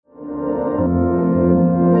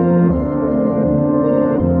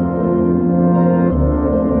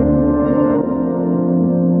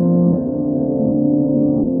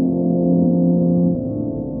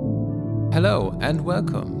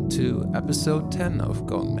episode 10 of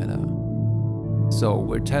Going Meta. So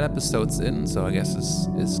we're 10 episodes in, so I guess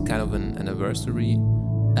it's kind of an anniversary.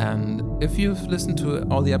 And if you've listened to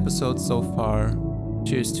all the episodes so far,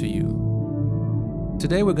 cheers to you.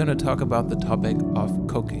 Today we're going to talk about the topic of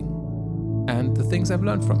cooking and the things I've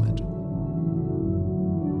learned from it.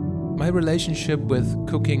 My relationship with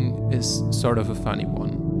cooking is sort of a funny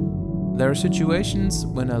one. There are situations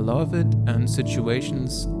when I love it and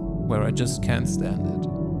situations where I just can't stand it.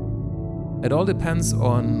 It all depends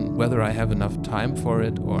on whether I have enough time for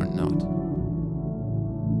it or not.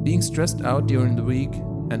 Being stressed out during the week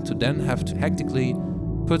and to then have to hectically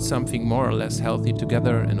put something more or less healthy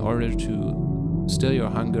together in order to still your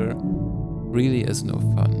hunger really is no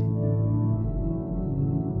fun.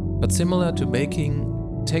 But similar to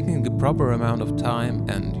baking, taking the proper amount of time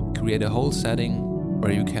and create a whole setting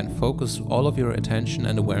where you can focus all of your attention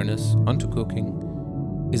and awareness onto cooking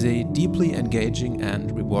is a deeply engaging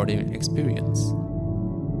and rewarding experience.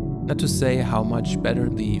 Not to say how much better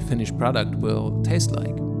the finished product will taste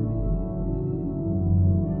like.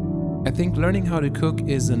 I think learning how to cook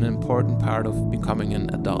is an important part of becoming an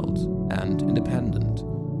adult and independent.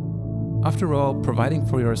 After all, providing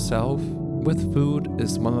for yourself with food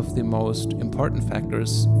is one of the most important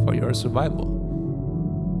factors for your survival.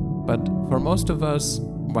 But for most of us,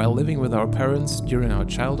 while living with our parents during our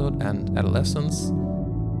childhood and adolescence,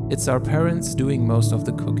 it's our parents doing most of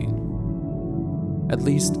the cooking. At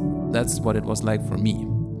least, that's what it was like for me.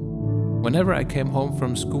 Whenever I came home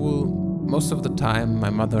from school, most of the time my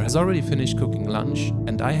mother has already finished cooking lunch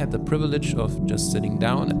and I had the privilege of just sitting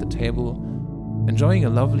down at the table, enjoying a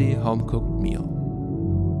lovely home-cooked meal.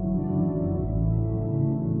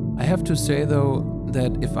 I have to say though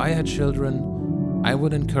that if I had children, I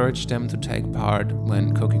would encourage them to take part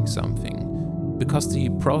when cooking something, because the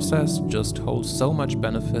process just holds so much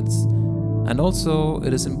benefits, and also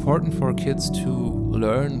it is important for kids to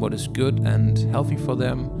learn what is good and healthy for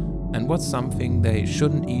them and what's something they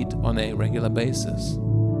shouldn't eat on a regular basis.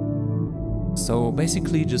 So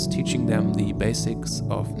basically just teaching them the basics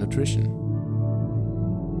of nutrition.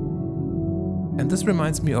 And this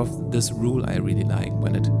reminds me of this rule I really like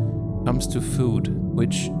when it comes to food,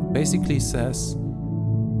 which basically says,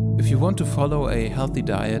 if you want to follow a healthy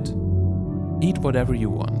diet, eat whatever you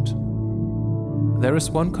want. There is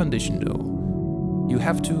one condition though. You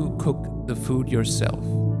have to cook the food yourself.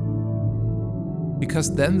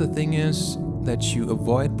 Because then the thing is that you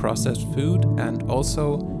avoid processed food and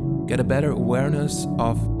also get a better awareness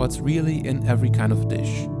of what's really in every kind of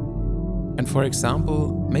dish. And for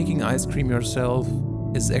example, making ice cream yourself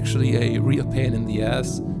is actually a real pain in the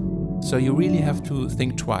ass, so you really have to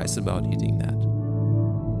think twice about eating that.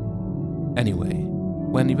 Anyway,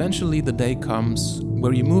 when eventually the day comes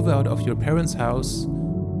where you move out of your parents' house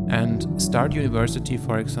and start university,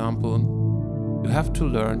 for example, you have to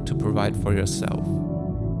learn to provide for yourself,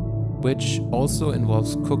 which also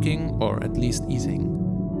involves cooking or at least eating.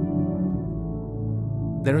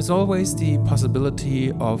 There is always the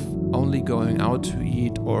possibility of only going out to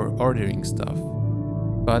eat or ordering stuff,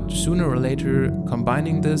 but sooner or later,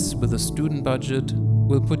 combining this with a student budget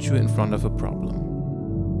will put you in front of a problem.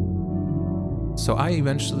 So I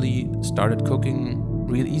eventually started cooking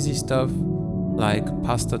real easy stuff like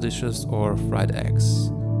pasta dishes or fried eggs.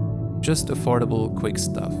 Just affordable, quick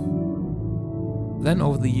stuff. Then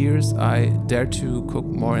over the years I dared to cook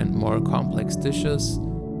more and more complex dishes,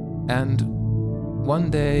 and one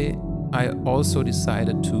day I also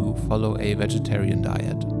decided to follow a vegetarian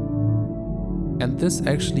diet. And this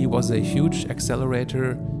actually was a huge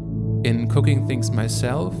accelerator in cooking things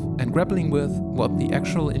myself and grappling with what the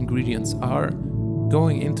actual ingredients are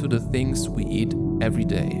going into the things we eat every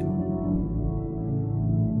day.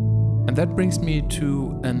 And that brings me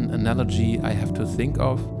to an analogy I have to think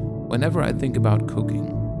of whenever I think about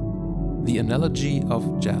cooking. The analogy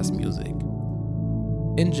of jazz music.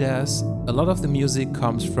 In jazz, a lot of the music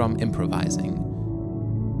comes from improvising.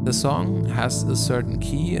 The song has a certain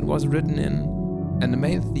key it was written in, and the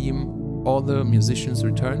main theme all the musicians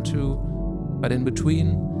return to, but in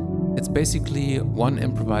between, it's basically one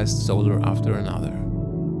improvised solo after another.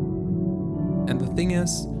 And the thing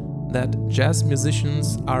is that jazz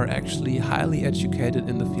musicians are actually highly educated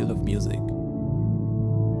in the field of music.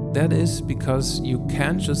 That is because you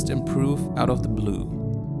can't just improve out of the blue.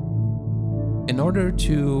 In order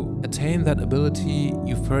to attain that ability,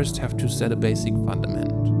 you first have to set a basic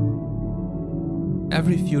fundament.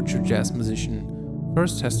 Every future jazz musician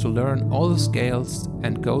first has to learn all the scales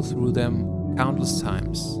and go through them countless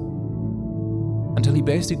times, until he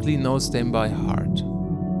basically knows them by heart.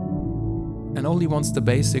 And only once the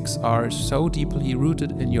basics are so deeply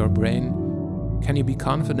rooted in your brain can you be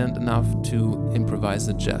confident enough to improvise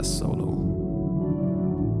a jazz solo?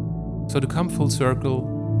 So to come full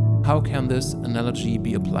circle, how can this analogy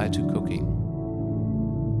be applied to cooking?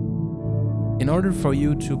 In order for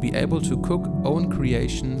you to be able to cook own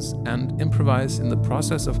creations and improvise in the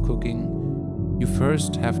process of cooking, you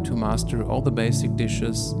first have to master all the basic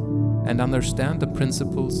dishes and understand the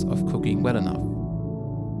principles of cooking well enough.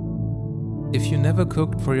 If you never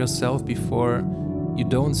cooked for yourself before, you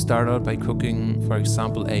don't start out by cooking, for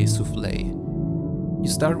example, a soufflé. You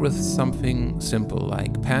start with something simple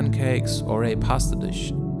like pancakes or a pasta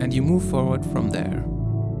dish, and you move forward from there.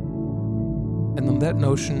 And on that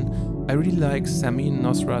notion, I really like Samin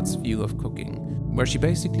Nosrat's view of cooking, where she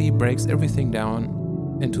basically breaks everything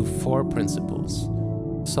down into 4 principles: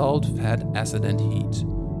 salt, fat, acid, and heat.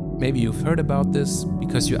 Maybe you've heard about this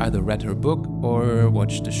because you either read her book or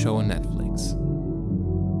watched the show on Netflix.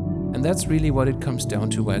 And that's really what it comes down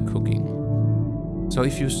to while cooking. So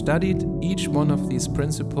if you studied each one of these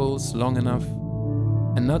principles long enough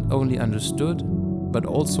and not only understood, but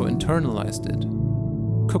also internalized it,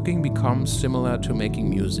 cooking becomes similar to making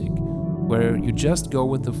music, where you just go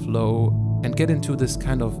with the flow and get into this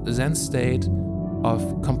kind of Zen state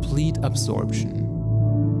of complete absorption.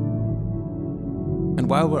 And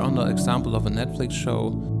while we're on the example of a Netflix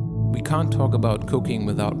show, we can't talk about cooking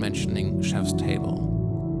without mentioning Chef's Table.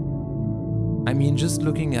 I mean, just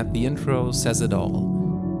looking at the intro says it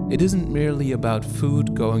all. It isn't merely about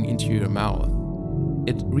food going into your mouth.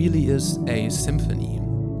 It really is a symphony.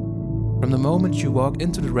 From the moment you walk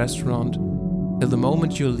into the restaurant till the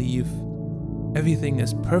moment you leave, everything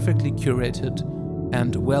is perfectly curated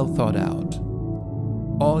and well thought out.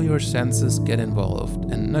 All your senses get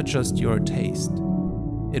involved, and not just your taste.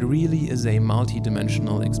 It really is a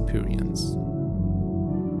multi-dimensional experience.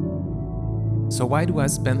 So why do I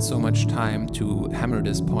spend so much time to hammer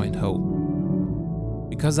this point home?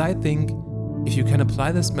 Because I think if you can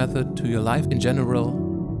apply this method to your life in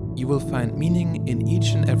general, you will find meaning in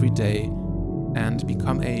each and every day and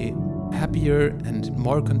become a happier and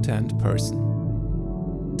more content person.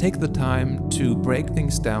 Take the time to break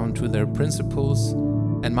things down to their principles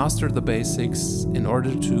and master the basics in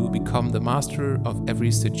order to become the master of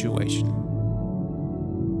every situation.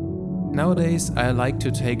 Nowadays, I like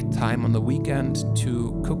to take time on the weekend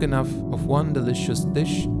to cook enough of one delicious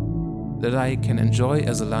dish that I can enjoy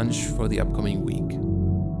as a lunch for the upcoming week.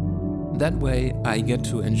 That way, I get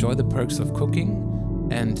to enjoy the perks of cooking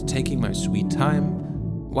and taking my sweet time,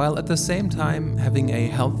 while at the same time having a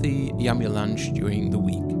healthy, yummy lunch during the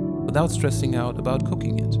week, without stressing out about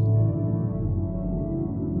cooking it.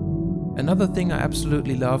 Another thing I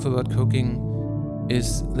absolutely love about cooking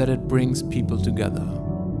is that it brings people together.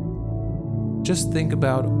 Just think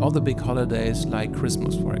about all the big holidays like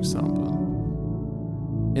Christmas, for example.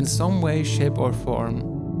 In some way, shape or form,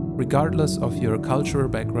 regardless of your cultural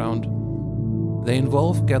background, they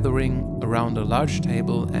involve gathering around a large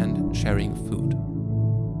table and sharing food.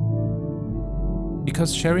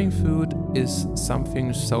 Because sharing food is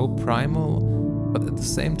something so primal, but at the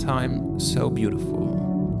same time so beautiful.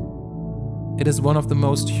 It is one of the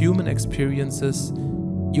most human experiences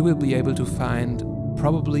you will be able to find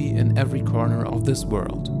probably in every corner of this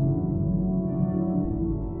world.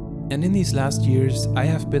 And in these last years, I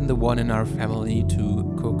have been the one in our family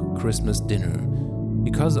to cook Christmas dinner,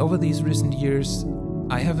 because over these recent years,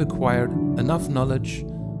 I have acquired enough knowledge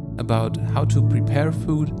about how to prepare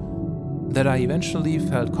food that I eventually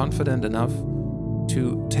felt confident enough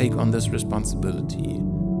to take on this responsibility.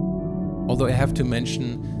 Although I have to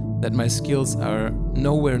mention that my skills are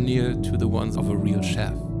nowhere near to the ones of a real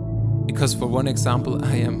chef. Because for one example,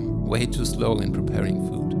 I am way too slow in preparing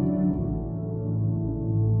food.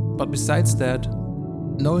 But besides that,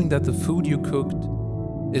 knowing that the food you cooked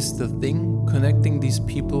is the thing connecting these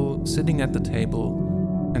people sitting at the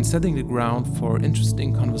table and setting the ground for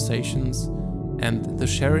interesting conversations and the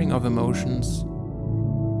sharing of emotions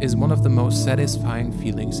is one of the most satisfying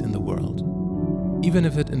feelings in the world. Even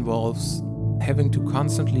if it involves having to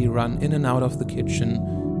constantly run in and out of the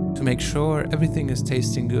kitchen to make sure everything is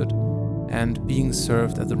tasting good and being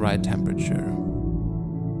served at the right temperature.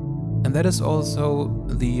 And that is also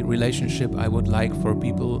the relationship I would like for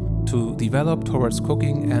people to develop towards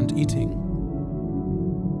cooking and eating.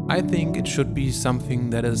 I think it should be something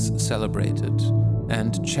that is celebrated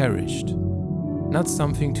and cherished, not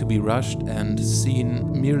something to be rushed and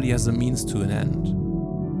seen merely as a means to an end.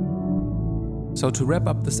 So to wrap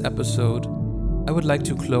up this episode, I would like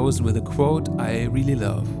to close with a quote I really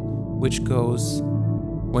love, which goes,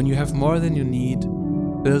 "When you have more than you need,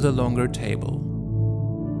 build a longer table,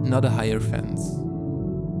 not a higher fence."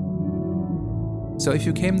 So if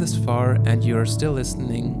you came this far and you're still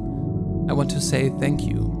listening, I want to say thank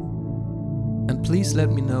you. And please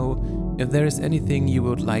let me know if there is anything you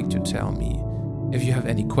would like to tell me. If you have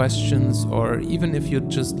any questions, or even if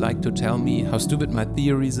you'd just like to tell me how stupid my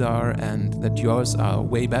theories are and that yours are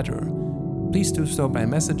way better, please do so by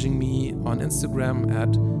messaging me on Instagram at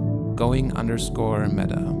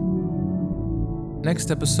going_meta.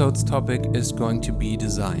 Next episode's topic is going to be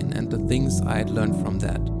design and the things I'd learned from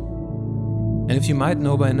that. And if you might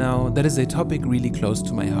know by now, that is a topic really close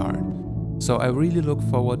to my heart. So I really look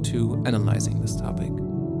forward to analyzing this topic.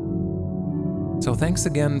 So thanks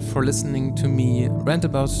again for listening to me rant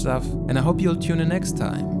about stuff, and I hope you'll tune in next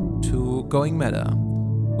time to Going Meta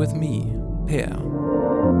with me, Per.